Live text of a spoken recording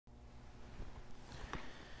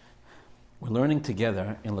learning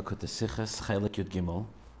together in Likkutei Sichos, Chelek Yud Gimel,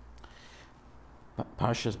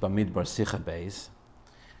 Parshas Bamidbar Sicha Beis,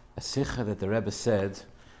 a Sicha that the Rebbe said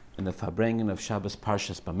in the Farbrengen of Shabbos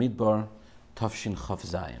Parshas Bamidbar, Tafshin Chof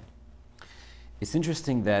Zayin. It's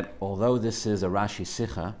interesting that although this is a Rashi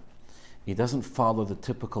Sicha, he doesn't follow the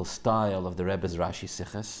typical style of the Rebbe's Rashi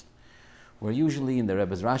Sichas, where usually in the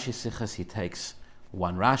Rebbe's Rashi Sichas he takes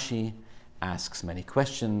one Rashi, asks many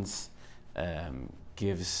questions,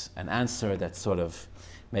 gives an answer that sort of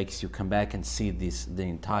makes you come back and see the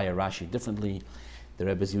entire Rashi differently. The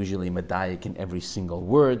Rebbe is usually medayik in every single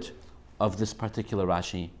word of this particular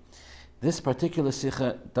Rashi. This particular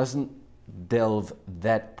Sikha doesn't delve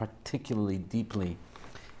that particularly deeply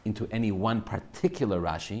into any one particular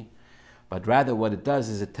Rashi, but rather what it does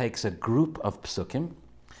is it takes a group of psukim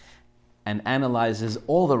and analyzes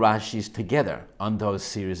all the Rashis together on those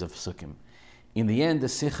series of psukim. In the end, the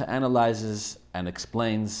Sikha analyzes and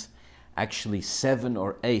explains actually 7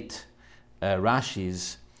 or 8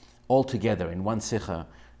 Rashis all together in one Sikha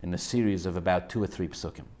in a series of about 2 or 3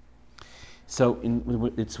 psukim. So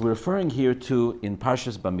we're referring here to, in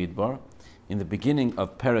Parshas Bamidbar, in the beginning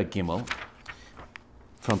of Perek Gimel,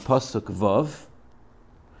 from Pasuk Vav,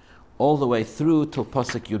 all the way through till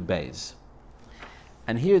Pasuk Yud Beis.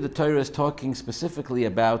 And here the Torah is talking specifically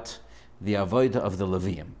about the avodah of the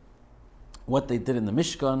Leviim, what they did in the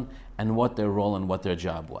Mishkan and what their role and what their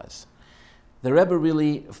job was. The Rebbe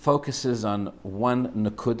really focuses on one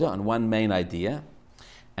nekuda, on one main idea,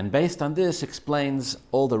 and based on this explains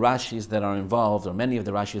all the Rashis that are involved, or many of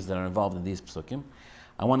the Rashis that are involved in these psukim.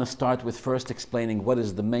 I want to start with first explaining what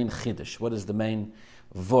is the main chiddush, what is the main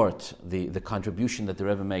vort, the contribution that the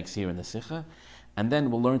Rebbe makes here in the Sikha, and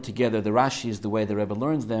then we'll learn together the Rashis the way the Rebbe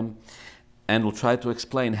learns them, and we'll try to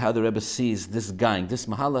explain how the Rebbe sees this gang, this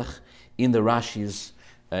mahalach, in the Rashis,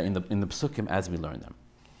 in the psukim as we learn them.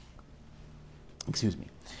 Excuse me.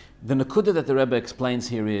 The nekuda that the Rebbe explains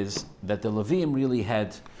here is that the Leviim really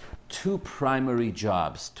had 2 primary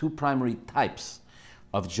jobs, 2 primary types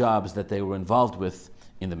of jobs that they were involved with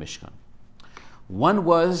in the Mishkan. One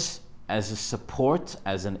was as a support,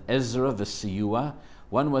 as an Ezra v'siyua.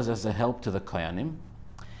 One was as a help to the Kohanim.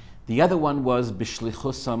 The other one was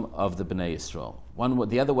b'shlichusam of the Bnei Yisrael.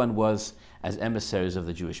 The other one was as emissaries of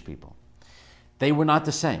the Jewish people. They were not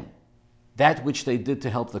the same. That which they did to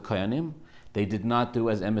help the Kohanim, they did not do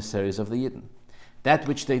as emissaries of the Yidden. That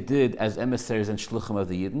which they did as emissaries and shluchim of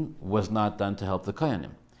the Yidden was not done to help the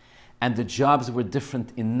Kohanim. And the jobs were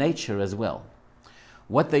different in nature as well.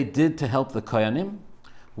 What they did to help the Kohanim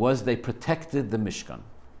was they protected the Mishkan.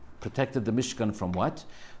 Protected the Mishkan from what?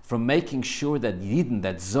 From making sure that Yidden,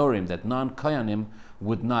 that Zorim, that non-Kohanim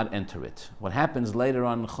would not enter it. What happens later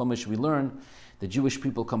on in Chumash we learn, the Jewish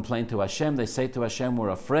people complain to Hashem, they say to Hashem, we're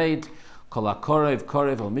afraid, Kol HaKorev,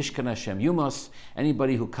 Korev, El Mishkan Hashem Yumos.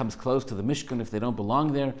 Anybody who comes close to the Mishkan, if they don't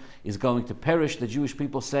belong there, is going to perish. The Jewish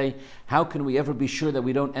people say, how can we ever be sure that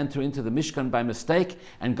we don't enter into the Mishkan by mistake,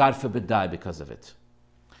 and God forbid die because of it?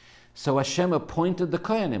 So Hashem appointed the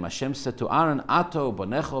Kohanim. Hashem said to Aaron, Ato,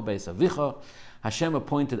 Bonecho, Beis Avicho. Hashem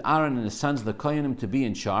appointed Aaron and his sons, the Kohanim, to be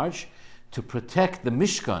in charge, to protect the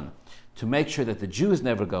Mishkan, to make sure that the Jews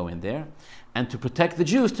never go in there, and to protect the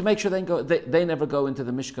Jews, to make sure they never go into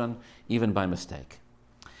the Mishkan, even by mistake.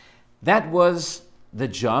 That was the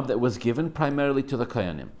job that was given primarily to the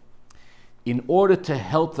Kohanim. In order to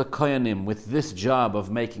help the Kohanim with this job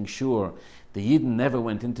of making sure the Yidden never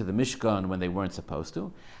went into the Mishkan when they weren't supposed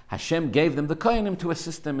to, Hashem gave them the Kohanim to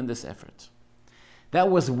assist them in this effort. That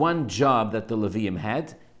was one job that the Leviim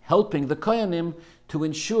had, helping the Kohanim to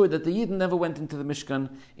ensure that the Yidden never went into the Mishkan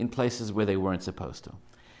in places where they weren't supposed to.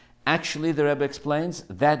 Actually, the Rebbe explains,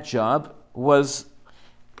 that job was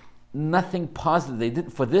nothing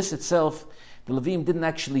positive. For this itself, the Leviim didn't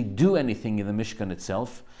actually do anything in the Mishkan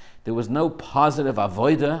itself. There was no positive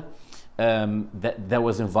avodah that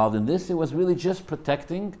was involved in this. It was really just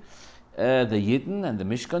protecting the Yidden and the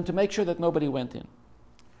Mishkan to make sure that nobody went in.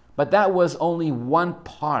 But that was only one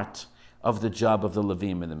part of the job of the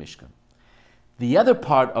Leviim in the Mishkan. The other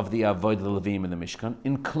part of the avodah of the Leviim in the Mishkan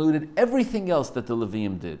included everything else that the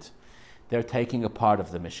Leviim did. They're taking a part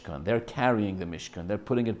of the Mishkan. They're carrying the Mishkan. They're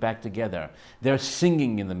putting it back together. They're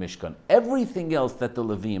singing in the Mishkan. Everything else that the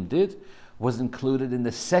Leviim did was included in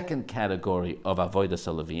the second category of avodas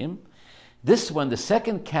Leviim. This one, the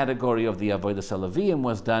second category of the avodas Leviim,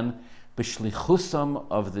 was done b'shlichusam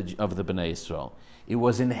of the Bnei Yisrael. It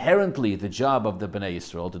was inherently the job of the Bnei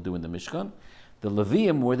Yisrael to do in the Mishkan. The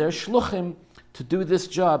Leviim were their shluchim to do this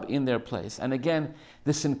job in their place. And again,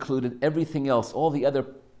 this included everything else, all the other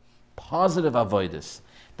positive avodas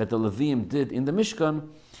that the Leviim did in the Mishkan,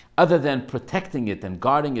 other than protecting it and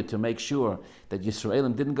guarding it to make sure that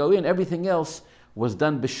Yisraelim didn't go in, everything else was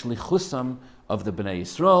done b'shlichusam of the Bnei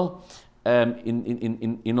Yisrael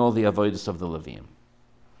in all the avodas of the Leviim.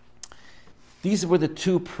 These were the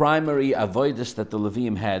two primary avodas that the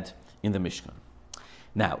Leviim had in the Mishkan.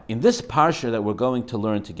 Now, in this parsha that we're going to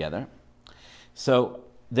learn together, so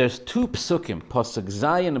there's two psukim, Pasuk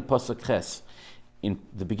Zayin and Pasuk Ches, in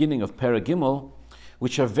the beginning of Perek Gimel,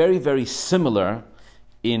 which are very, very similar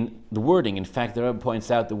in the wording. In fact, the Rebbe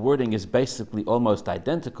points out the wording is basically almost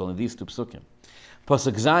identical in these two psukim.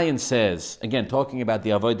 Pasuk Zayin says, again, talking about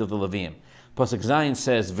the avodah of the Leviim, Pasuk Zayin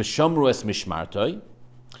says, V'shomru es mishmartoi,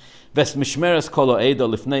 Ves mishmeres kol ha'eda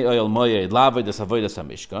lifnei oyel moyed la'avodas avodas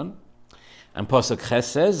ha'mishkan. And Pasuk Ches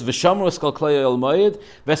says, V'shomru es kol klei oyel moyed,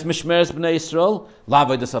 Ves mishmeres b'nei Yisrael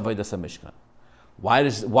la'avodas avodas ha'mishkan.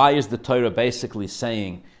 Why is the Torah basically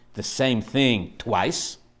saying the same thing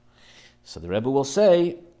twice? So the Rebbe will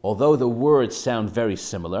say, although the words sound very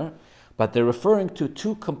similar, but they're referring to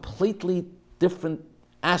two completely different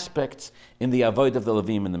aspects in the avodah of the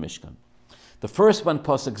Leviim in the Mishkan. The first one,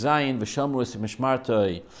 Pasuk Zayin, V'shomru es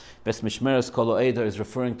mishmartoi, Ves mishmeres kol ha'eda, is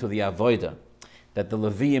referring to the avodah that the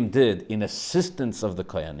Leviim did in assistance of the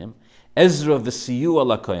Kohanim, Ezra v'siyua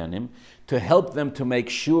laKohanim, to help them to make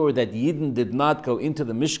sure that Yidden did not go into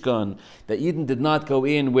the Mishkan, that Yidden did not go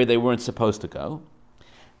in where they weren't supposed to go.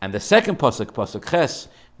 And the second pasuk, Pasuk Ches,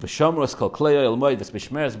 V'shomru es kol klei oyel moed ves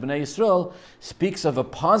mishmeres b'nei Yisrael, speaks of a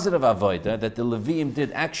positive avodah that the Leviim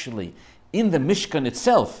did actually in the Mishkan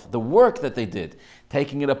itself, the work that they did,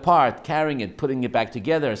 taking it apart, carrying it, putting it back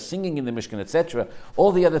together, singing in the Mishkan, etc.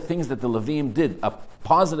 All the other things that the Leviim did, a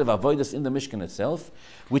positive avodas in the Mishkan itself,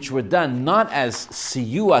 which were done not as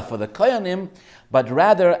siyua for the Kohanim, but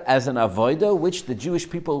rather as an avodah which the Jewish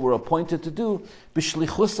people were appointed to do,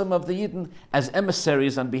 b'shlichusam of the Yidden, as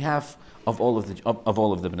emissaries on behalf of all of the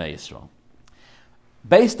Bnei Yisrael.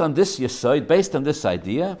 Based on this yesod, based on this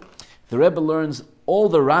idea, the Rebbe learns all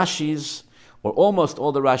the Rashis, or almost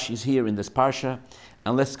all the Rashis here in this parsha,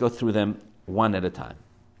 and let's go through them one at a time.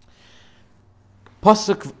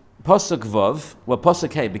 Pasuk Vav,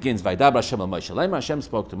 Pasuk Hey begins, Vaydaber Hashem al Moshe. Lema Hashem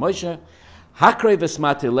spoke to Moshe, Hakrei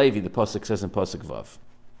v'smati Levi, the Pasuk says in Pasuk Vav.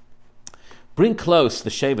 Bring close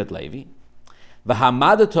the Shevet Levi,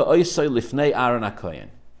 V'hamadato oisoi lifnei Aaron HaKoyen.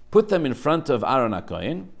 Put them in front of Aaron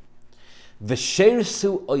HaKoyen,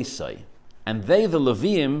 V'shersu oisoi, and they, the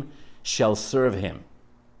Leviim, shall serve him.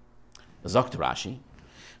 Zokt Rashi,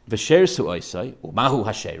 V'shersu oisoi, umahu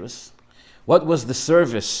hasherus. What was the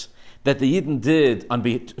service that the Yidden did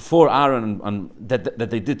for Aaron that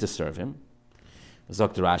they did to serve him?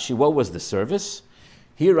 Zokt Rashi, what was the service?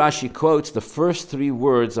 Here Rashi quotes the first three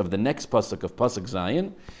words of the next pasuk of Pasuk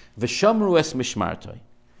Zayin, V'shomru es mishmartoi.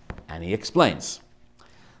 And he explains,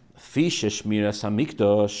 Fisha shmiras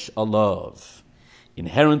hamikdosh alav.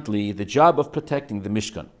 Inherently, the job of protecting the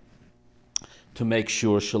Mishkan, to make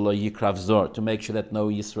sure shelo yikrav zor, to make sure that no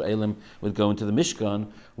Yisraelim would go into the Mishkan,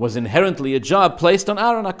 was inherently a job placed on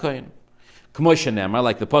Aaron HaKohen. K'mo shenemar,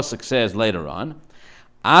 like the pasuk says later on,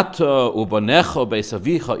 Ato ubonecho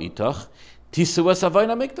beisavicha itoch tisu es avoyin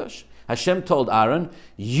hamikdosh. Hashem told Aaron,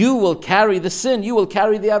 you will carry the sin, you will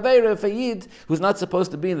carry the aveira if a Yid who's not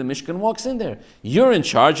supposed to be in the Mishkan walks in there. You're in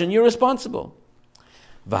charge and you're responsible.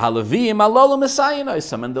 V'haleviim alolu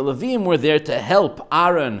mesayinoisam, and the Leviim were there to help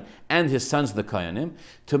Aaron and his sons the Kohanim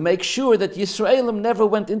to make sure that Yisraelim never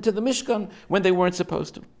went into the Mishkan when they weren't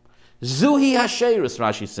supposed to. Zuhi hasherus,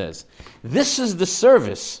 Rashi says. This is the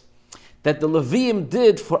service that the Leviim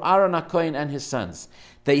did for Aaron HaKohen and his sons.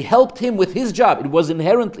 They helped him with his job. It wasn't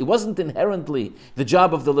inherently the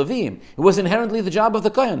job of the Leviim. It was inherently the job of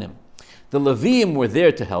the Kohanim. The Leviim were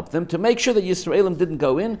there to help them, to make sure that Yisraelim didn't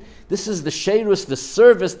go in. This is the sherus, the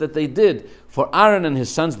service that they did for Aaron and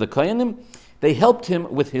his sons, the Kohanim. They helped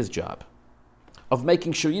him with his job of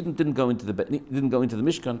making sure Yidden didn't go into the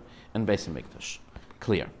Mishkan and Beis HaMikdash.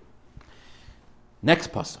 Clear.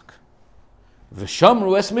 Next pasuk.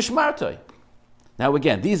 V'shomru es mishmartoi. Now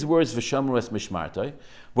again, these words V'shomru es mishmartoi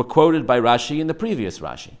were quoted by Rashi in the previous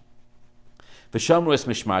Rashi. V'shomru es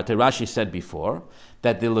mishmartoi, Rashi said before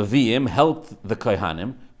that the Leviim helped the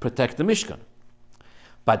Kohanim protect the Mishkan.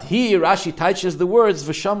 But here Rashi teaches the words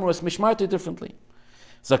V'shomru es mishmartoi differently.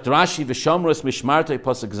 Sagt Rashi V'shomru es mishmartoi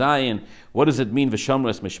pasuk Zayin. What does it mean V'shomru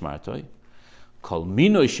es mishmartoi? Kol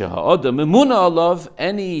minoi sheha'odam emuna alav,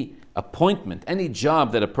 any appointment, any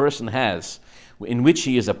job that a person has in which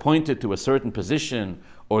he is appointed to a certain position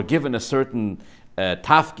or given a certain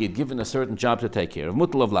tafkid, given a certain job to take care of,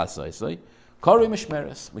 mutal of lasai, kori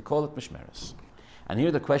mishmeres, we call it mishmeres. And here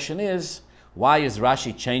the question is, why is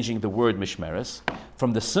Rashi changing the word mishmeres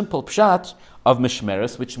from the simple pshat of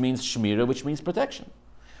mishmeres, which means shmira, which means protection.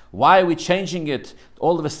 Why are we changing it?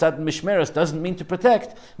 All of a sudden, mishmeres doesn't mean to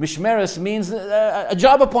protect. Mishmeres means a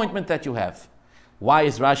job appointment that you have. Why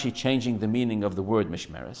is Rashi changing the meaning of the word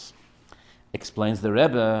mishmeres? Explains the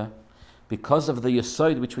Rebbe, because of the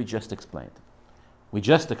yesod which we just explained. We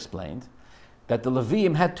just explained that the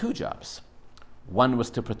Leviim had two jobs. One was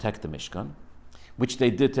to protect the Mishkan, which they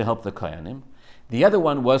did to help the Kohanim. The other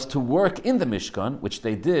one was to work in the Mishkan, which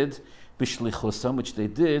they did b'shlichusam, which they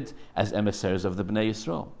did as emissaries of the Bnei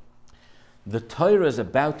Yisrael. The Torah is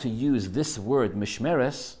about to use this word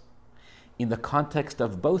mishmeres in the context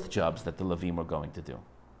of both jobs that the Leviim were going to do.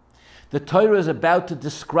 The Torah is about to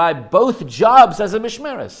describe both jobs as a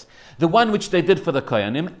mishmeres, the one which they did for the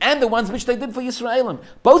Kohanim and the ones which they did for Yisraelim.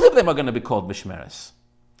 Both of them are going to be called mishmeres.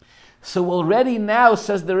 So already now,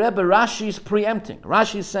 says the Rebbe, Rashi is preempting.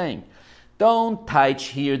 Rashi is saying, don't touch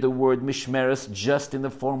here the word mishmeres just in the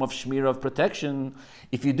form of shmira, of protection.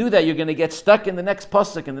 If you do that, you're going to get stuck in the next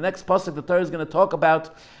pasuk. In the next pasuk, the Torah is going to talk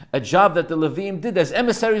about a job that the Leviim did as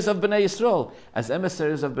emissaries of Bnei Yisrael. As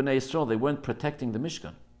emissaries of Bnei Yisrael, they weren't protecting the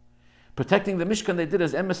Mishkan. Protecting the Mishkan, they did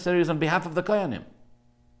as emissaries on behalf of the Kohanim.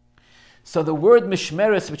 So the word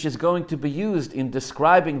mishmeres, which is going to be used in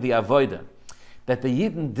describing the avodah that the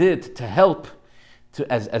Yidden did to help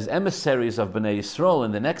as emissaries of Bnei Yisrael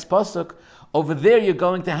in the next pasuk, over there you're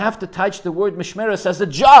going to have to touch the word mishmeres as a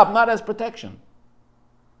job, not as protection.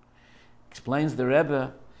 Explains the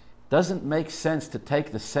Rebbe, doesn't make sense to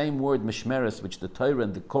take the same word mishmeres, which the Torah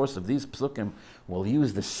in the course of these psukim will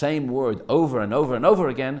use the same word over and over and over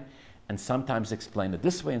again, and sometimes explain it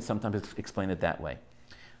this way and sometimes explain it that way.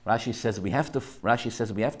 Rashi says we have to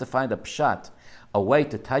find a pshat, a way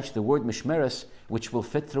to touch the word mishmeres, which will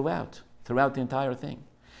fit throughout the entire thing.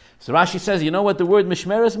 So Rashi says, you know what the word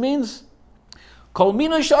mishmeres means? Kol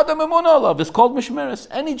minoi she'adam emunah alav is called mishmeres.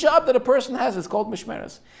 Any job that a person has is called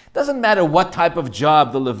mishmeres. Doesn't matter what type of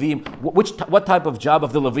job the Leviim, what type of job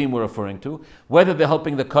of the Leviim we're referring to, whether they're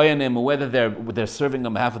helping the Kohanim or whether they're serving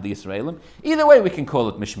on behalf of the Yisraelim. Either way, we can call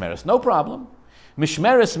it mishmeres. No problem.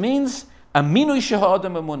 Mishmeres means a minoi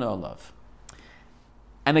she'adam emunah alav.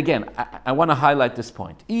 And again, I want to highlight this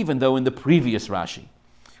point. Even though in the previous Rashi,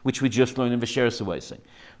 which we just learned in Vesheres Uvaising,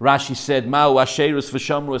 Rashi said, Ma'u asherus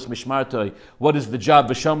v'shamrus mishmartoi. What is the job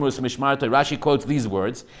v'shamrus mishmartoi? Rashi quotes these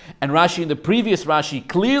words, and Rashi in the previous Rashi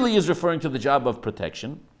clearly is referring to the job of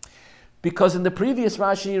protection, because in the previous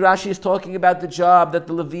Rashi is talking about the job that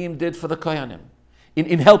the Leviim did for the Kohanim,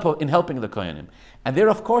 in helping the Kohanim, and there,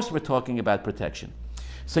 of course, we're talking about protection.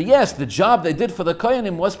 So yes, the job they did for the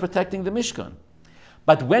Kohanim was protecting the Mishkan.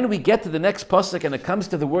 But when we get to the next pasuk and it comes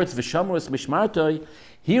to the words v'shamrus mishmartoi,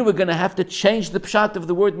 here we're going to have to change the pshat of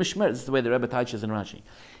the word mishmeres. This is the way the Rebbe teaches in Rashi.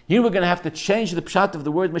 Here we're going to have to change the pshat of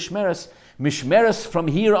the word mishmeres. Mishmeres from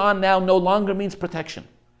here on now no longer means protection,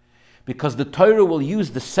 because the Torah will use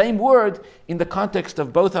the same word in the context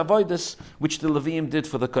of both avodas, which the Leviim did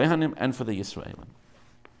for the Kohanim and for the Yisraelim.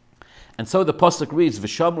 And so the pasuk reads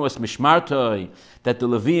v'shamrus mishmartoi, that the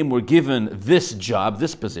Leviim were given this job,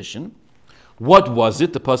 this position. What was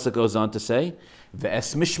it? The pasuk goes on to say,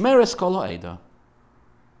 "Ve'es mishmeres kol ha'eda."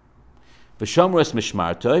 V'shamres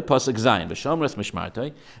mishmartoi, pasuk zayin. V'shamres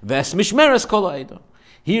mishmartoi, ve'es mishmeres kol ha'eda.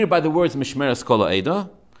 Here, by the words mishmeres kol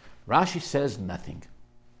ha'eda, Rashi says nothing.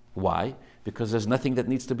 Why? Because there's nothing that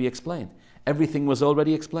needs to be explained. Everything was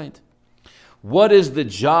already explained. What is the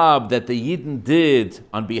job that the Yidden did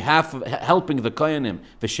on behalf of helping the Kohanim?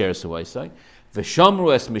 V'sheres uvaisai.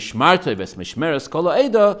 V'shamru es mishmartoi v'es mishmeres kol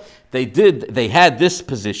ha'eda. They had this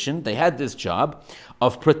position, they had this job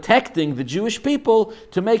of protecting the Jewish people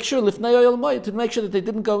to make sure lifnei oyel moed, to make sure that they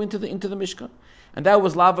didn't go into the Mishkan. And that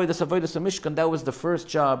was la'avodas avodas Mishkan. That was the first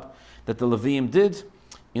job that the Leviim did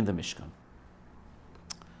in the Mishkan.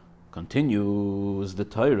 Continues the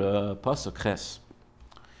Torah, pasuk ches.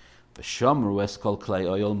 V'shamru es kol klei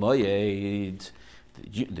oyel moed.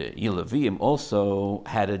 The Leviim also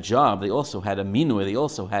had a job, they also had a minui, they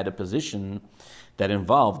also had a position that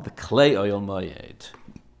involved the klei oyel moed,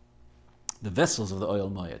 the vessels of the oyel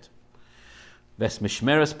moed. Ves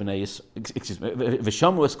mishmeres b'nei Yisrael, excuse me,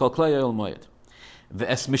 v'shamru es kol klei oyel moed.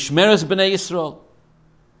 Ves mishmeres b'nei Yisrael.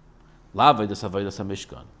 La'avodas avodas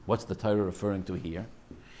hamishkan. What's the Torah referring to here?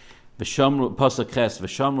 V'shamru, pasuk ches,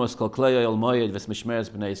 v'shamru es kol klei oyel moed, ves mishmeres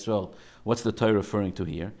b'nei Yisrael. What's the Torah referring to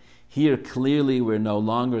here? Here, clearly, we're no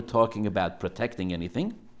longer talking about protecting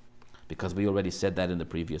anything, because we already said that in the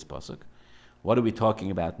previous pasuk. What are we talking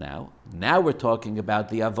about now? Now we're talking about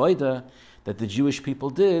the avodah that the Jewish people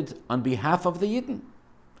did on behalf of the Yidden.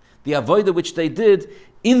 The avodah which they did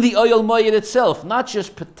in the Oyel Moed itself, not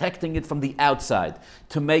just protecting it from the outside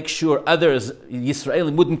to make sure others,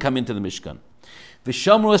 Yisraelim, wouldn't come into the Mishkan.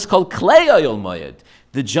 V'shamru is called Klei Oyel Moed,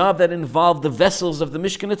 the job that involved the vessels of the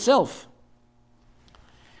Mishkan itself.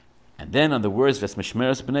 And then on the words Ves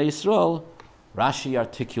Mishmeres B'nai Yisrael, Rashi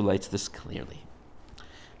articulates this clearly.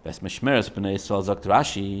 Ves Mishmeres B'nai Yisrael sagt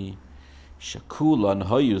Rashi, Shakulan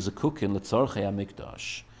Hoyu Zekukin L'tzorchei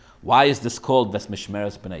HaMikdash. Why is this called Ves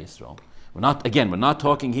Mishmeres B'nai Yisrael? We're not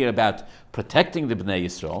talking here about protecting the B'nai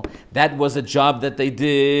Yisrael. That was a job that they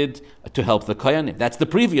did to help the Kohanim. That's the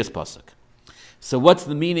previous pasuk. So what's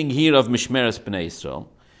the meaning here of Mishmeres B'nai Yisrael?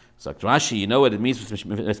 So Rashi, you know what it means with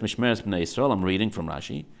Mishmeres B'nai Yisrael? I'm reading from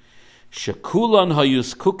Rashi. Shekulan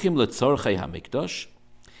hayus kukim letzorchei hamikdash,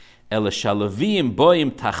 ele shalavim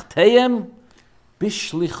boim tachteyem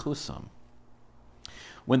bishlichusam.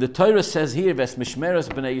 When the Torah says here, Ves Mishmeres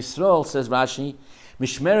B'nai Yisrael, says Rashi,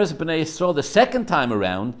 Mishmeres B'nai Yisrael the second time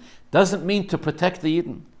around doesn't mean to protect the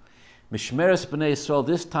Yidden. Mishmeres B'nai Yisrael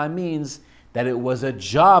this time means that it was a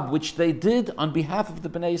job which they did on behalf of the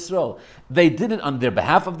B'nai Yisrael. They did it on their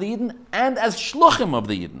behalf of the Yidden and as shluchim of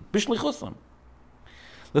the Yidden, bishlichusam.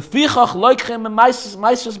 Lefichach loikchem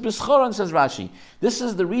meises b'schoron, says Rashi. This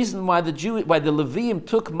is the reason why the Leviim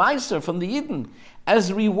took meiser from the Yidden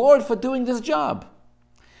as reward for doing this job.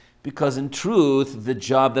 Because in truth, the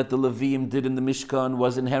job that the Leviim did in the Mishkan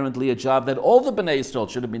was inherently a job that all the Bnei Yisrael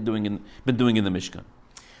should have been doing in the Mishkan.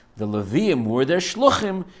 The Leviim were their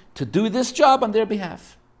shluchim to do this job on their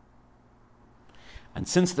behalf. And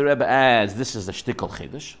since the Rebbe adds, this is the shtikol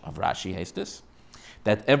chidush of Rashi Hastis,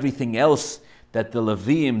 that everything else that the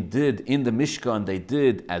Leviim did in the Mishkan, they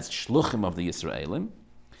did as shluchim of the Yisraelim.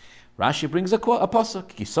 Rashi brings a pasuk,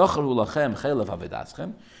 Kisocharu lachem chelev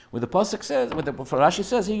avedaschem, where the pasuk says, Rashi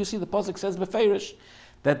says, here you see the pasuk says beferish,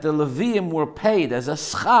 that the Leviim were paid as a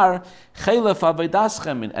schar chelev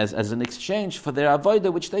avedaschem, as an exchange for their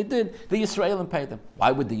avodah which they did. The Yisraelim paid them.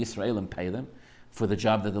 Why would the Yisraelim pay them for the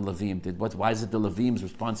job that the Leviim did? Why is it the Leviim's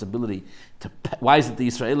responsibility why is it the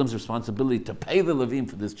Yisraelim's responsibility to pay the Leviim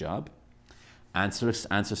for this job? Answer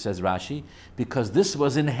says Rashi, because this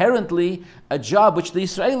was inherently a job which the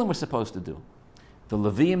Yisraelim were supposed to do. The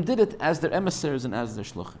Leviim did it as their emissaries and as their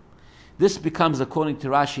shluchim. This becomes, according to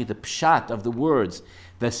Rashi, the pshat of the words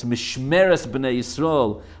Ves Mishmeres B'nai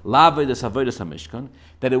Yisrael La'avodas Avodas HaMishkan,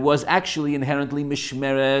 that it was actually inherently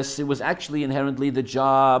Mishmeres, it was actually inherently the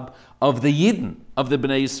job of the Yidden, of the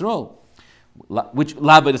B'nai Yisrael, which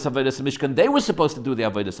La'avodas Avodas HaMishkan, they were supposed to do the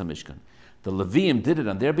Avodas HaMishkan. The Leviim did it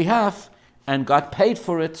on their behalf and got paid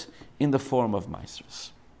for it in the form of maasros.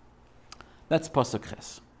 That's Pasuk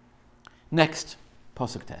Ches. Next,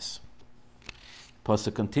 Pasuk Tes.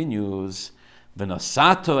 Pasuk continues,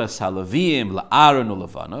 V'nosato es ha-Leviim la'Aaron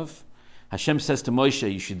u'Levanov. Hashem says to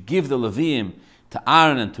Moshe, you should give the Leviim to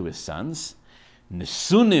Aaron and to his sons.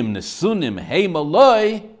 Nesunim hei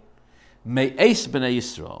maloi me'es b'nei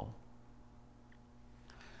Yisrael.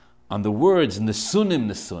 On the words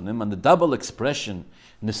nesunim, on the double expression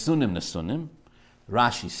nesunim,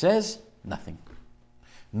 Rashi says nothing.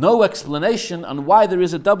 No explanation on why there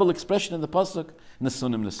is a double expression in the pasuk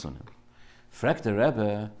nesunim. Fragt the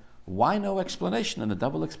Rebbe, why no explanation in the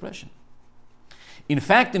double expression? In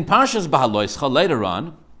fact, in Parshas Bahaloischa later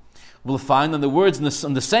on, we'll find on the words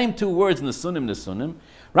on the same two words nesunim,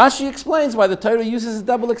 Rashi explains why the Torah uses a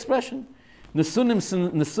double expression. Nesunim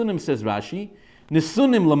says Rashi,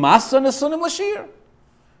 nesunim lamasa, nesunim lashir.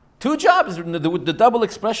 Two jobs, the double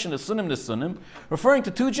expression nesunim, referring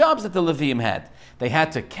to two jobs that the Leviim had. They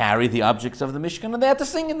had to carry the objects of the Mishkan and they had to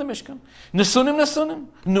sing in the Mishkan. Nesunim.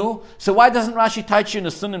 No. So why doesn't Rashi teach you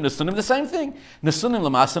nesunim, the same thing? Nesunim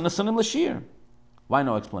lamasa, nesunim lashir. Why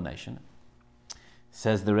no explanation?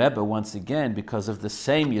 Says the Rebbe once again, because of the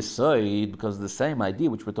same yisoid, because of the same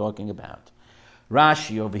idea which we're talking about.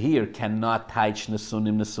 Rashi over here cannot teach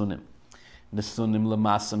nesunim. Nesunim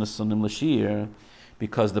lamasa, nesunim lashir.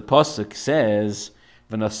 Because the pasuk says,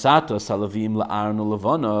 "V'nasato salavim la'Aaron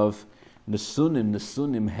u'Levanov,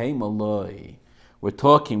 nesunim hei maloi." We're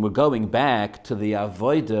going back to the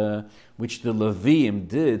avodah which the Leviim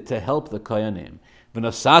did to help the Kohanim.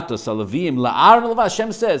 V'nasato salavim la'Aaron u'Levanov.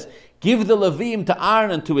 Hashem says, give the Leviim to Aaron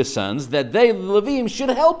and to his sons, that they, the Leviim, should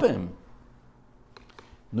help him.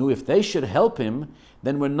 No, if they should help him,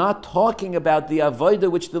 then we're not talking about the avodah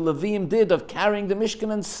which the Leviim did of carrying the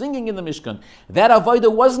Mishkan and singing in the Mishkan. That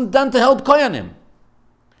avodah wasn't done to help Kohanim.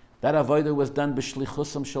 That avodah was done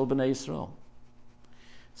b'shlichusam shel b'nei Yisrael.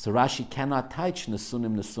 So Rashi cannot teach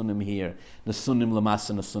nesunim here, nesunim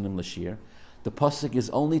lamasa, nesunim lashir. The pasuk is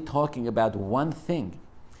only talking about one thing,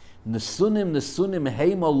 Nesunim, Nesunim,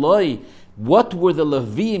 Heimaloi. What were the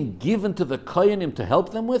Leviim given to the Koyanim to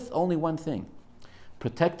help them with? Only one thing.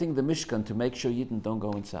 Protecting the Mishkan to make sure Yidden don't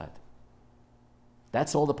go inside.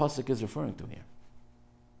 That's all the pasuk is referring to here.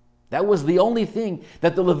 That was the only thing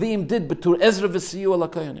that the Leviim did, B'tur Ezra v'siyu ala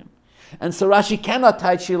Koyanim. And so Rashi cannot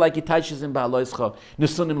teach here like he teaches in Ba'aloischa,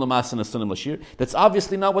 Nesunim l'masa, Nesunim l'shir. That's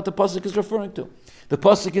obviously not what the pasuk is referring to. The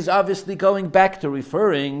pasuk is obviously going back to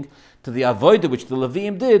referring to the avodah which the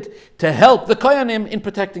Leviim did to help the Koyanim in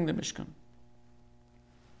protecting the Mishkan.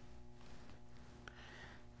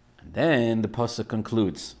 And then the pasuk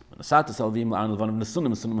concludes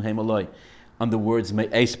on the words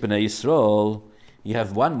Me'es b'nei Yisrael. You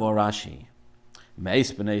have one more Rashi.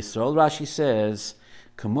 Me'es b'nei Yisrael, Rashi says,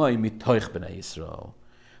 Kamoi mitoich b'nei Yisrael.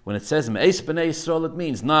 When it says Me'es b'nei Yisrael, it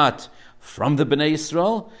means not from the b'nei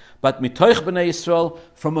Yisrael, but mitoich b'nei Yisrael,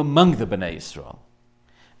 from among the b'nei Yisrael.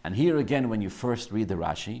 And here again, when you first read the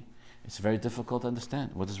Rashi, it's very difficult to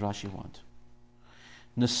understand. What does Rashi want?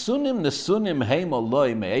 Nesunim, Nesunim, heim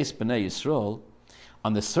oloi me'es b'nei Yisrael,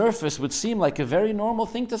 on the surface would seem like a very normal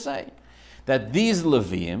thing to say. That these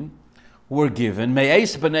Leviim were given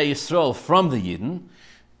me'es b'nei Yisrael from the Yidden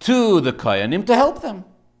to the Koyanim to help them.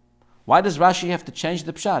 Why does Rashi have to change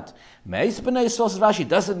the pshat? Me'es b'nei Yisrael, says Rashi,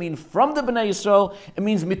 doesn't mean from the b'nei Yisrael, it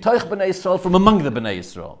means mitoich b'nei Yisrael, from among the b'nei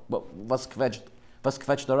Yisrael. What's kvetched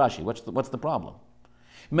the Rashi? What's the problem?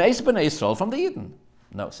 Me'es b'nei Yisrael from the Yidden.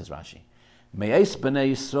 No, says Rashi. Me'es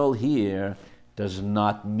b'nei Yisrael here does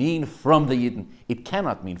not mean from the Yidden. It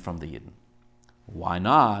cannot mean from the Yidden. Why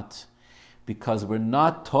not? Because we're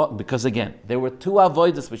not taught. Because again, there were two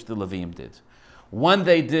avodas which the Leviim did. One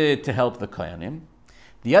they did to help the Koyanim.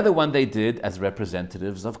 The other one they did as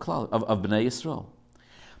representatives of Bnei Yisrael.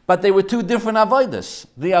 But they were two different avodas.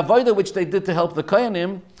 The avodah which they did to help the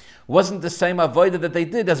Koyanim wasn't the same avodah that they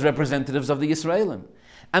did as representatives of the Yisraelim.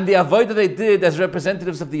 And the avodah they did as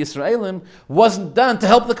representatives of the Yisraelim wasn't done to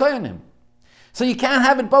help the Koyanim. So you can't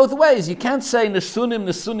have it both ways. You can't say Nesunim,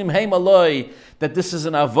 Nesunim, Heim Aloi, that this is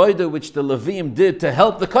an avodah which the Leviim did to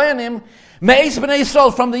help the Koyanim, Me'es b'nei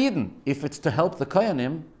Yisrael from the Yidden. If it's to help the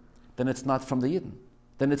Koyanim, then it's not from the Yidden.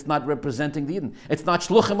 Then it's not representing the Yidden. It's not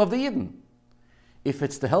shluchim of the Yidden. If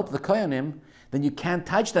it's to help the Koyanim, then you can't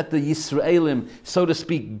touch that the Yisraelim, so to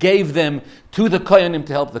speak, gave them to the Koyanim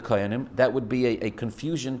to help the Koyanim. That would be a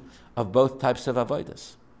confusion of both types of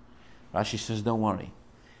avodas. Rashi says, don't worry.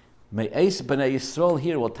 Me'es b'nei Yisrael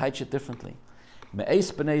here will touch it differently. Me'es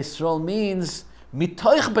b'nei Yisrael means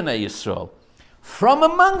mitoich b'nei Yisrael, from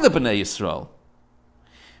among the b'nei Yisrael.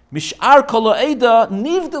 Mish'ar kol ha'eda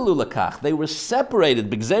nivdelu lakach. They were separated,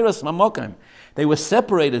 b'gzeras mamokim. They were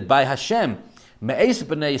separated by Hashem. Me'es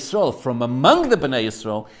b'nei Yisrael, from among the b'nei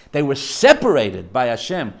Yisrael. They were separated by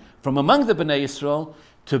Hashem from among the b'nei Yisrael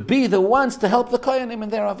to be the ones to help the Koyanim in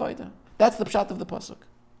their avodah. That's the pshat of the pasuk.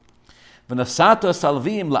 V'nasato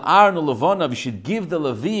salviim la'aron u'levona. We should give the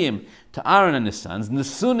Leviim to Aaron and his sons.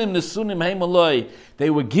 Nesunim, Nesunim, heim aloi. They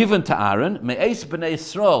were given to Aaron. Me'es b'nei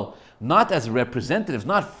Yisrael, not as representatives,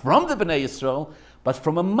 not from the b'nei Yisrael, but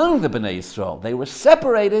from among the b'nei Yisrael. They were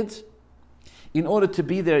separated in order to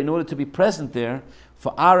be there, in order to be present there,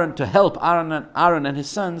 for Aaron to help Aaron and his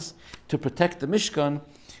sons to protect the Mishkan,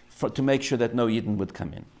 to make sure that no Yidden would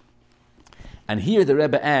come in. And here the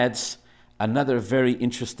Rebbe adds another very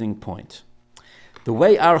interesting point. The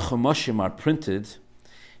way our Chumoshim are printed,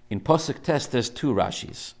 in Posuk Tes, there's two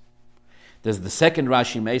Rashis. There's the second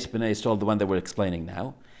Rashi, Me'es b'nei Yisrael, the one that we're explaining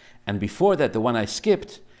now. And before that, the one I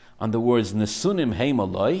skipped, on the words Nesunim heim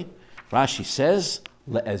aloi, Rashi says,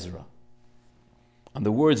 le'ezra. On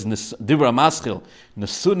the words Dibra Maschil,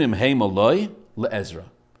 Nesunim heim aloi, le'ezra.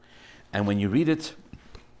 And when you read it,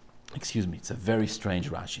 it's a very strange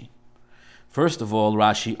Rashi. First of all,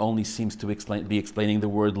 Rashi only seems to be explaining the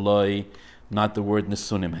word loi, not the word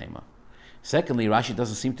nesunim hema. Secondly, Rashi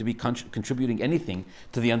doesn't seem to be contributing anything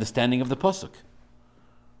to the understanding of the pasuk.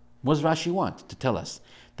 What does Rashi want to tell us?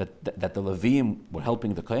 That the Leviim were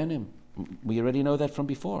helping the Koyanim? We already know that from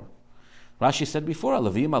before. Rashi said before,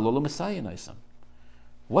 Leviim alolo Messiah naisam.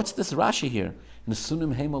 What's this Rashi here?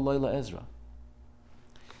 Nesunim hema loi la'ezra.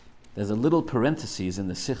 There's a little parenthesis in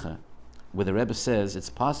the Sicha where the Rebbe says it's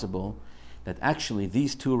possible that actually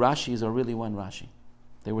these two Rashis are really one Rashi.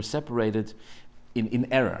 They were separated in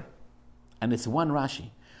error. And it's one Rashi,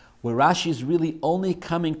 where Rashi is really only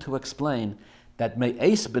coming to explain that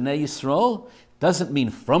Me'es b'nei Yisrael doesn't mean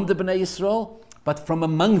from the b'nei Yisrael, but from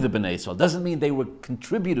among the b'nei Yisrael. Doesn't mean they were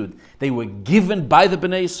contributed, they were given by the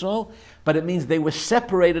b'nei Yisrael, but it means they were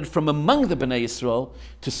separated from among the b'nei Yisrael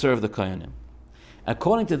to serve the Kohanim.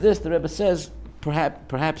 According to this, the Rebbe says,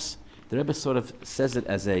 perhaps the Rebbe sort of says it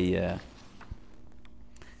as a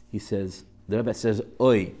he says, the Rebbe says,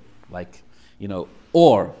 oi, like,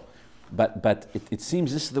 or. But it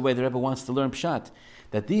seems this is the way the Rebbe wants to learn Pshat,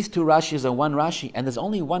 that these two Rashis are one Rashi, and there's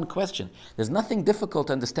only one question. There's nothing difficult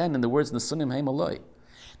to understand in the words Nesunim Heim Eloi.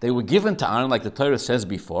 They were given to Aaron, like the Torah says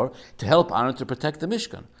before, to help Aaron to protect the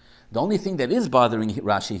Mishkan. The only thing that is bothering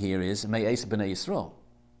Rashi here is Me'es B'nai Yisrael,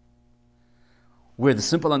 where the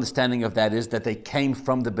simple understanding of that is that they came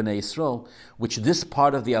from the B'nai Yisrael, which this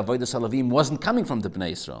part of the Avodas Leviim wasn't coming from the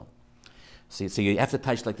B'nai Yisrael. So you have to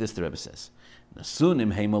touch like this, the Rebbe says.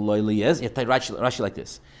 Nasunim Heim Eloi Li'ezra, you have to Rashi like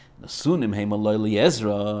this. Nasunim Heim Eloi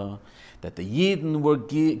Li'ezra, that the Yidden were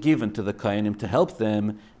given to the Kohanim to help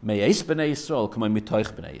them. Me'es B'nai Yisrael, come on,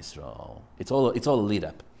 mitoich B'nai Yisrael. It's all a lead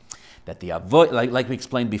up. That the avoid, like we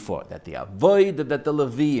explained before, that the avoid that the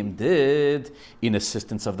Leviim did in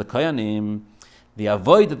assistance of the Kohanim, the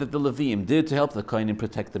avoid that the Leviim did to help the Kohanim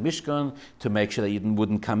protect the Mishkan, to make sure that Yidden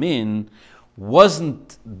wouldn't come in,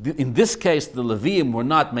 wasn't, in this case, the Leviim were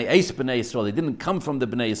not Me'es B'nai Yisrael. They didn't come from the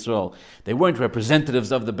B'nai Yisrael. They weren't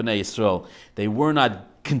representatives of the B'nai Yisrael. They were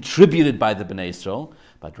not contributed by the B'nai Yisrael,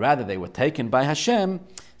 but rather they were taken by Hashem,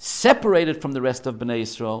 separated from the rest of B'nai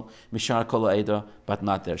Yisrael, Mishar Kol Ha'eda, but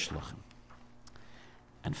not their Shluchim.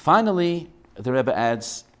 And finally, the Rebbe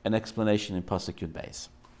adds an explanation in Pasuk Yud Beis.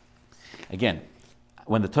 Again,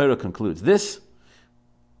 when the Torah concludes this,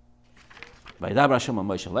 Hashem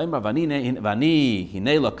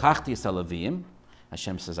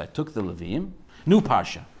says, I took the Leviim, new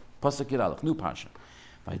Parsha, Pasuk Yud Aleph, new Parsha.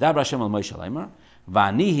 Vaydaber Hashem al Moshe Leimer,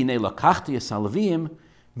 Vani hine lokachti es Leviim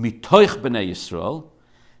mitoich b'nei Yisrael,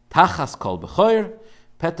 tachas kol b'choir,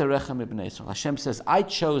 peterechem b'nei Yisrael. Hashem says, I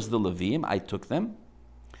chose the Leviim, I took them,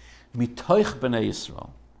 mitoich b'nei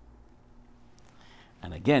Yisrael.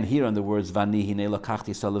 And again, here on the words Vani hine lokachti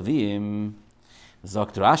es Leviim,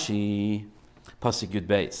 Zokt Rashi, Pasuk Yud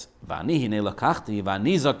Beis, Vani hine lokachti,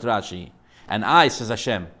 Vani Zokt Rashi, and I, says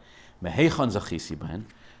Hashem, meheichon zachisi b'hen.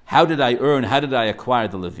 How did I acquire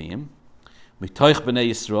the Leviim? Mitoich b'nei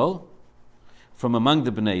Yisrael, from among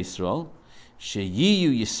the b'nei Yisrael,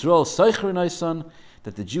 sheyiyu Yisrael soicher noisan,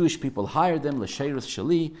 that the Jewish people hired them, l'sheirus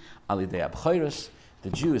shali, alidei abchayros, the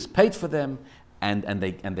Jews paid for them, and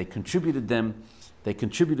they contributed them, they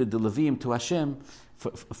contributed the Leviim to Hashem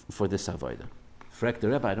for this avodah. Frek the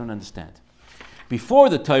Rebbe, I don't understand. Before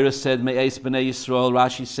the Torah said me'es b'nei Yisrael,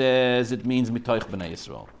 Rashi says it means mitoich b'nei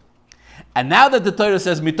Yisrael. And now that the Torah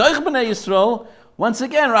says mitoich b'nei Yisrael, once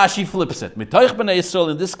again Rashi flips it. Mitoich b'nei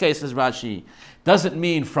Yisrael in this case, as Rashi, doesn't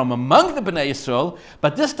mean from among the b'nei Yisrael,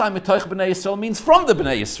 but this time mitoich b'nei Yisrael means from the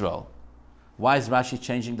b'nei Yisrael. Why is Rashi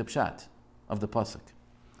changing the pshat of the pasuk?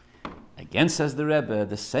 Again, says the Rebbe,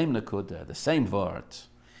 the same nekuda, the same word,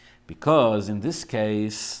 because in this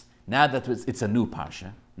case, now that it's a new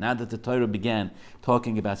parsha, now that the Torah began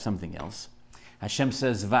talking about something else, Hashem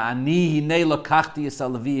says, "Va'ani hinei lokachti es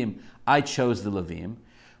Leviim." I chose the Leviim.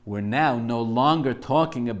 We're now no longer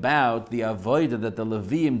talking about the avodah that the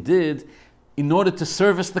Leviim did in order to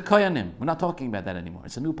service the Kohanim. We're not talking about that anymore.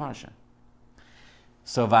 It's a new parsha.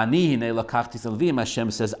 So Va'ani hinei lokachti es Leviim. Hashem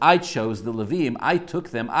says, I chose the Leviim. I took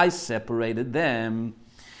them. I separated them.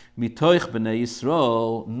 Mitoich b'nei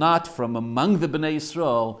Yisrael, not from among the b'nei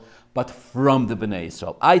Yisrael, but from the b'nei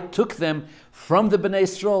Yisrael. I took them from the b'nei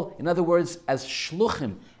Yisrael, in other words, as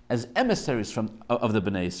shluchim, as emissaries of the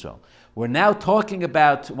b'nei Yisrael. We're now talking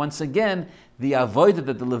about, once again, the avodah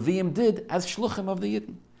that the Leviim did as shluchim of the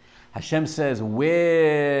Yidden. Hashem says,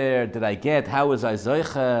 where did I get, how was I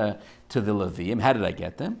zoicha to the Leviim? How did I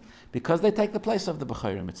get them? Because they take the place of the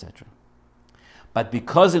B'chairim, etc. But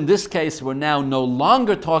because in this case we're now no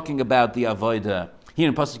longer talking about the avodah, here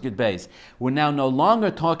in Pasuk Yud Beis, we're now no longer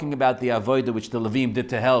talking about the avodah which the Leviim did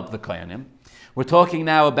to help the Kohanim. We're talking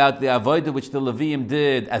now about the avodah which the Leviim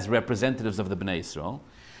did as representatives of the Bnei Yisrael.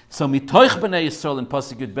 So mitoich Bnei Yisrael in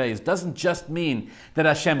Pasuk Yud Beis doesn't just mean that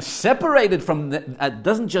Hashem separated from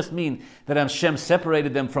doesn't just mean that Hashem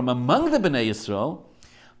separated them from among the Bnei Yisrael,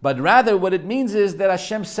 but rather what it means is that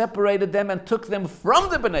Hashem separated them and took them from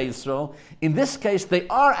the Bnei Yisrael. In this case, they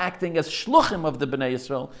are acting as shluchim of the Bnei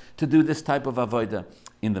Yisrael to do this type of avodah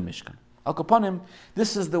in the Mishkan. Al Kaponim,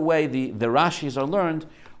 this is the way the Rashis are learned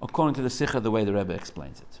according to the Sicha, the way the Rebbe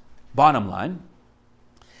explains it. Bottom line,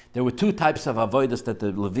 there were two types of avodas that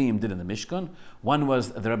the Leviim did in the Mishkan. One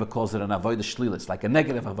was, the Rebbe calls it an avodah shlilis, like a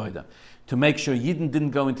negative avodah, to make sure Yidden didn't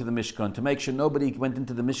go into the Mishkan, to make sure nobody went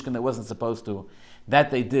into the Mishkan that wasn't supposed to.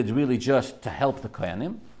 That they did really just to help the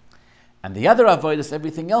Kohanim. And the other avodas,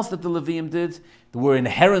 everything else that the Leviim did, were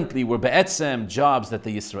be'etzem, jobs that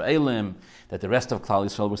the Yisraelim, that the rest of Klal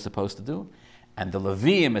Yisrael were supposed to do. And the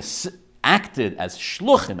Leviim acted as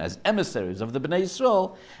shluchim, as emissaries of the Bnei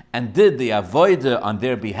Yisrael, and did the avodah on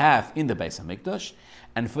their behalf in the Beis HaMikdash.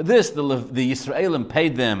 And for this, the Yisraelim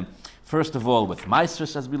paid them, first of all, with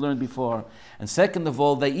maasros, as we learned before, and second of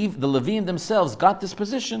all, the Leviim themselves got this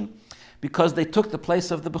position because they took the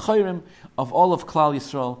place of the Bechorim of all of Klal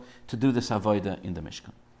Yisrael to do this avodah in the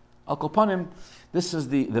Mishkan. Al kol panim, this is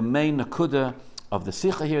the main nakuda of the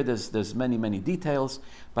Sicha here. There's many details,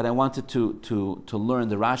 but I wanted to learn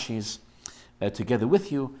the Rashis together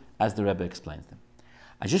with you as the Rebbe explains them.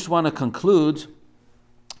 I just want to conclude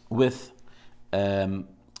with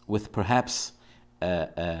perhaps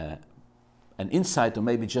an insight, or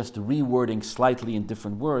maybe just rewording slightly in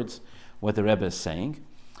different words what the Rebbe is saying,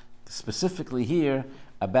 specifically here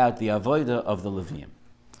about the avodah of the Leviim.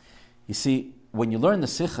 You see, when you learn the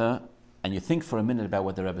Sicha and you think for a minute about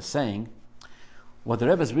what the Rebbe is saying, what the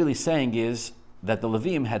Rebbe is really saying is that the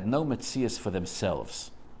Leviim had no metzias for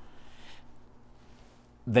themselves.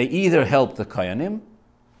 They either helped the Kohanim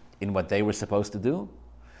in what they were supposed to do,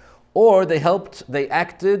 or they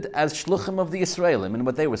acted as shluchim of the Yisraelim in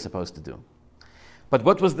what they were supposed to do. But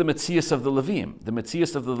what was the metzias of the Leviim? The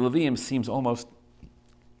metzias of the Leviim seems almost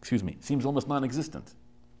non-existent.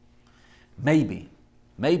 Maybe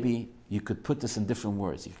you could put this in different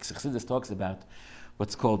words. Chassidus talks about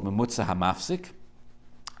what's called memutza hamafsik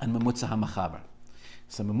and memutza hamachaber.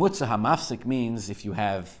 So memutza hamafsik means if you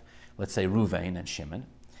have, let's say, Ruvain and Shimon,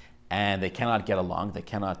 and they cannot get along, they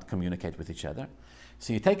cannot communicate with each other.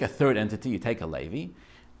 So you take a third entity, you take a Levi,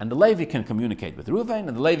 and the Levi can communicate with Ruvain,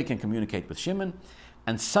 and the Levi can communicate with Shimon,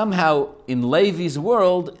 and somehow in Levi's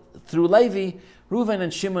world, through Levi, Ruvain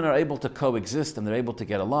and Shimon are able to coexist, and they're able to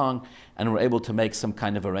get along, and we're able to make some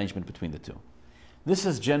kind of arrangement between the two. This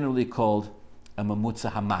is generally called a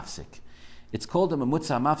memutza hamafsik. It's called a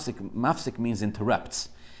memutza hamafsik. Mafsik means interrupts.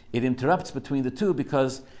 It interrupts between the two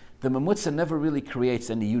because the memutza never really creates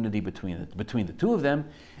any unity between the two of them.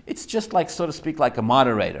 It's just like, so to speak, like a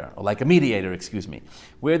moderator, or like a mediator,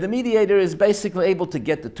 where the mediator is basically able to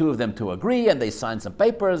get the two of them to agree, and they sign some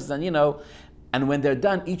papers, and and when they're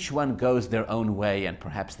done, each one goes their own way, and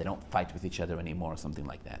perhaps they don't fight with each other anymore, or something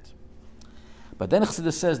like that. But then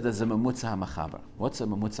Chassidus says there's a memutza hamachaber. What's a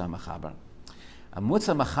memutza hamachaber? A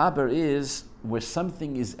memutza hamachaber is where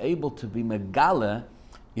something is able to be megala,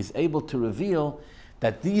 is able to reveal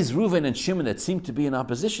that these Reuven and Shimon that seem to be in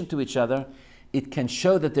opposition to each other, it can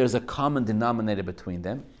show that there's a common denominator between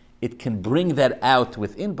them. It can bring that out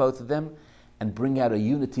within both of them and bring out a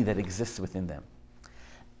unity that exists within them.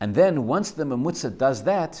 And then once the memutza does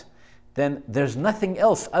that, then there's nothing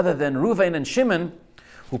else other than Reuven and Shimon,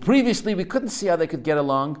 who previously we couldn't see how they could get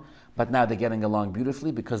along, but now they're getting along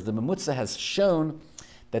beautifully because the memutza has shown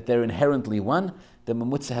that they're inherently one. The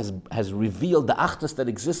memutza has revealed the achdus that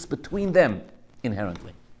exists between them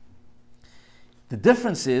inherently. The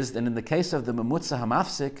difference is that in the case of the memutza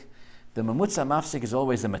hamafsik is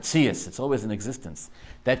always a metzias, it's always an existence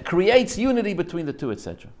that creates unity between the two,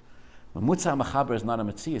 etc. Memutza hamachaber is not a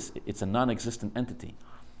metzias, it's a non-existent entity.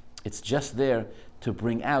 It's just there to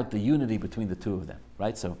bring out the unity between the two of them,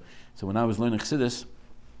 right? So when I was learning Chassidus,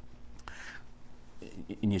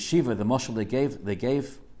 in yeshiva, the mashal they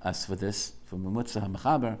gave us for this, for memutza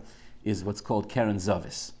hamachaber, is what's called Keren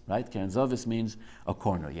Zovis, right? Keren Zovis means a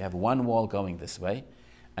corner. You have one wall going this way,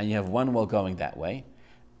 and you have one wall going that way,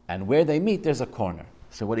 and where they meet, there's a corner.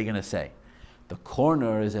 So what are you going to say? The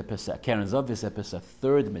corner is Keren Zovis epis, a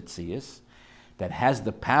third metzias that has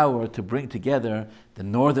the power to bring together the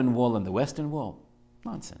northern wall and the western wall.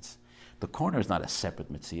 Nonsense. The corner is not a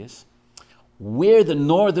separate metzias. Where the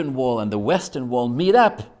northern wall and the western wall meet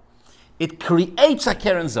up, it creates a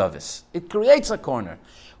Keren Zovis. It creates a corner.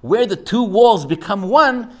 Where the two walls become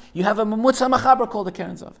one, you have a memutza hamachaber called a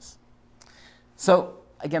Keren Zovis. So,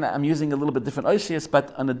 again, I'm using a little bit different oisius,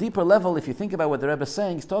 but on a deeper level, if you think about what the Rebbe is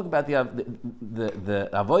saying, he's talking about the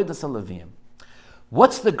avodas Leviim.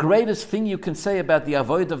 What's the greatest thing you can say about the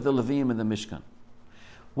avodah of the Leviim in the Mishkan?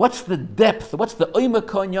 What's the depth, what's the oimek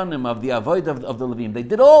konyonim of the avodah of the Leviim? They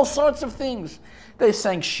did all sorts of things. They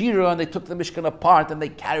sang shira, and they took the Mishkan apart, and they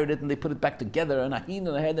carried it, and they put it back together, and ahin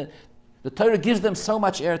and ahead. The Torah gives them so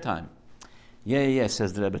much airtime. Yeah,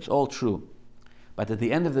 says the Rebbe, it's all true. But at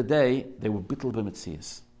the end of the day, they were bittul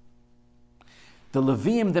b'metzias. The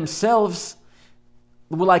Leviim themselves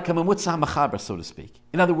were like a memutza hamachaber, so to speak.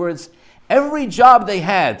 In other words, every job they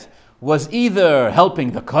had was either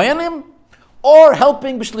helping the Kohanim or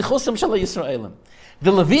helping b'shlichusam shel Yisraelim.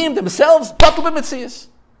 The Leviim themselves, bittul b'metzias.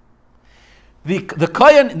 The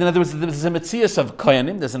Kohen, in other words, there's a metzias of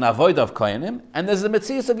Kohanim, there's an avodah of Kohanim, and there's a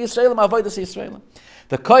metzias of Yisraelim, avodas Yisraelim.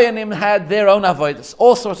 The Kohanim had their own avodas,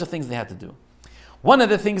 all sorts of things they had to do. One of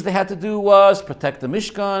the things they had to do was protect the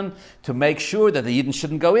Mishkan, to make sure that the Yidden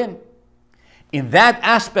shouldn't go in. In that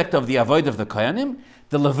aspect of the avodah of the Kohanim,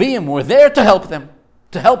 the Leviim were there to help them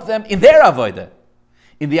in their avodah.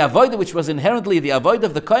 In the avodah which was inherently the avodah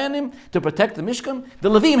of the Kohanim, to protect the Mishkan, the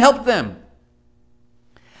Leviim helped them.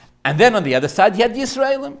 And then on the other side, you had the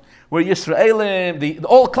Yisraelim, where Yisraelim,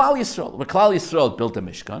 all Klal Yisrael, where Klal Yisrael built a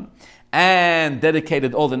Mishkan and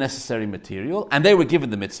dedicated all the necessary material, and they were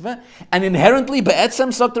given the mitzvah. And inherently,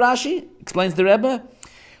 Be'etzem, Sot Rashi, explains the Rebbe,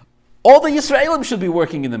 all the Yisraelim should be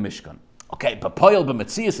working in the Mishkan. Okay, but Poyel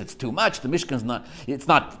b'Metzias, it's too much. The Mishkan's it's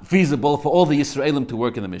not feasible for all the Yisraelim to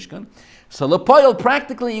work in the Mishkan. So Lepoyel,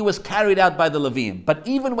 practically, it was carried out by the Leviim. But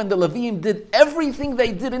even when the Leviim did everything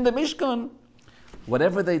they did in the Mishkan,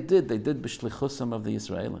 whatever they did b'shlichusam of the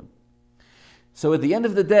Yisraelim. So at the end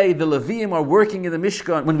of the day, the Leviim are working in the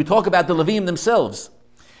Mishkan. When we talk about the Leviim themselves,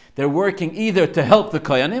 they're working either to help the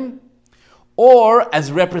Kohanim or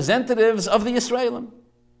as representatives of the Yisraelim.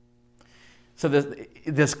 So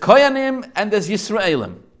there's Kohanim and there's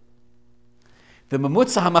Yisraelim. The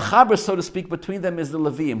Mamutza HaMachaber, so to speak, between them is the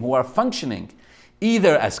Leviim, who are functioning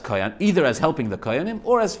either as Kohan, either as helping the Kohanim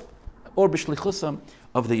or b'shlichusam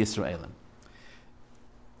of the Yisraelim.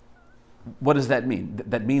 What does that mean?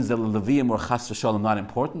 That means that the Leviim were chas v'sholem not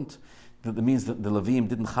important? That means that the Leviim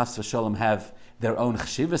didn't chas v'sholem have their own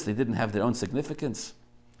cheshivas, they didn't have their own significance?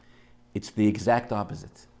 It's the exact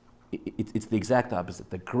opposite. It's the exact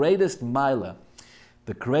opposite. The greatest maila,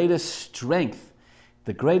 the greatest strength,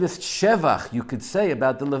 the greatest shevach you could say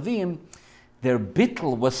about the Leviim, their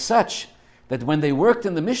bittul was such that when they worked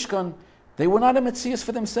in the Mishkan, they were not a metzias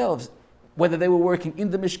for themselves. Whether they were working in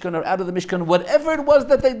the Mishkan or out of the Mishkan, whatever it was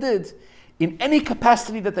that they did, in any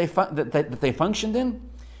capacity that they functioned in,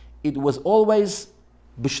 it was always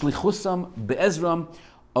b'shlichusam, be'ezram,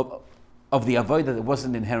 of the avodah that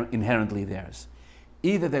wasn't inherently theirs.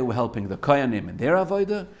 Either they were helping the Kohanim in their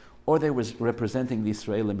avodah, or they were representing the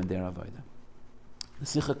Yisraelim in their avodah. The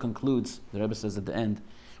Sikha concludes, the Rebbe says at the end,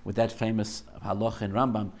 with that famous halacha in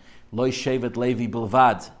Rambam, Loi Shevet Levi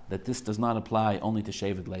Bilvad, that this does not apply only to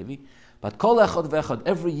Shevet Levi, but Kol Echad V'Echad,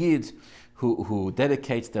 every Yid who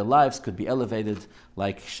dedicates their lives could be elevated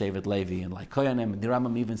like Shevet Levi and like Kohanim. The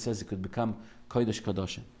Rambam even says it could become Kodesh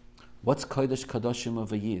Kadoshim. What's Kodesh Kadoshim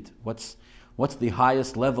of a Yid? What's the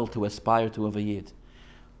highest level to aspire to of a Yid?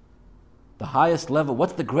 The highest level,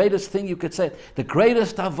 what's the greatest thing you could say? The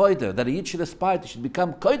greatest avodah that a Yid should aspire to should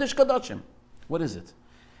become Kodesh Kadoshim. What is it?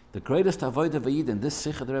 The greatest avodah of a Yid, in this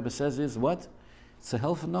Sikha the Rebbe says, is what? It's to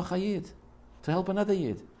help a Yid, to help another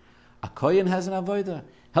Yid. A Kohen has an avodah,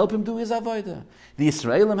 help him do his avodah. The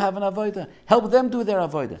Yisraelim have an avodah, help them do their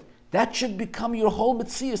avodah. That should become your whole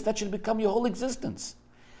metzius, that should become your whole existence.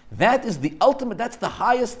 That is the ultimate, that's the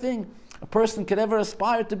highest thing a person could ever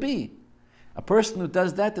aspire to be. A person who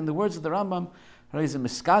does that, in the words of the Rambam, is a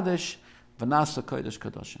miskadesh v'nasa kodesh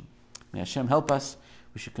kadoshim. May Hashem help us.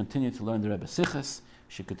 We should continue to learn the Rebbe Sichos.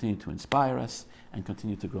 We should continue to inspire us and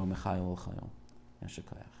continue to grow mechayil al chayil.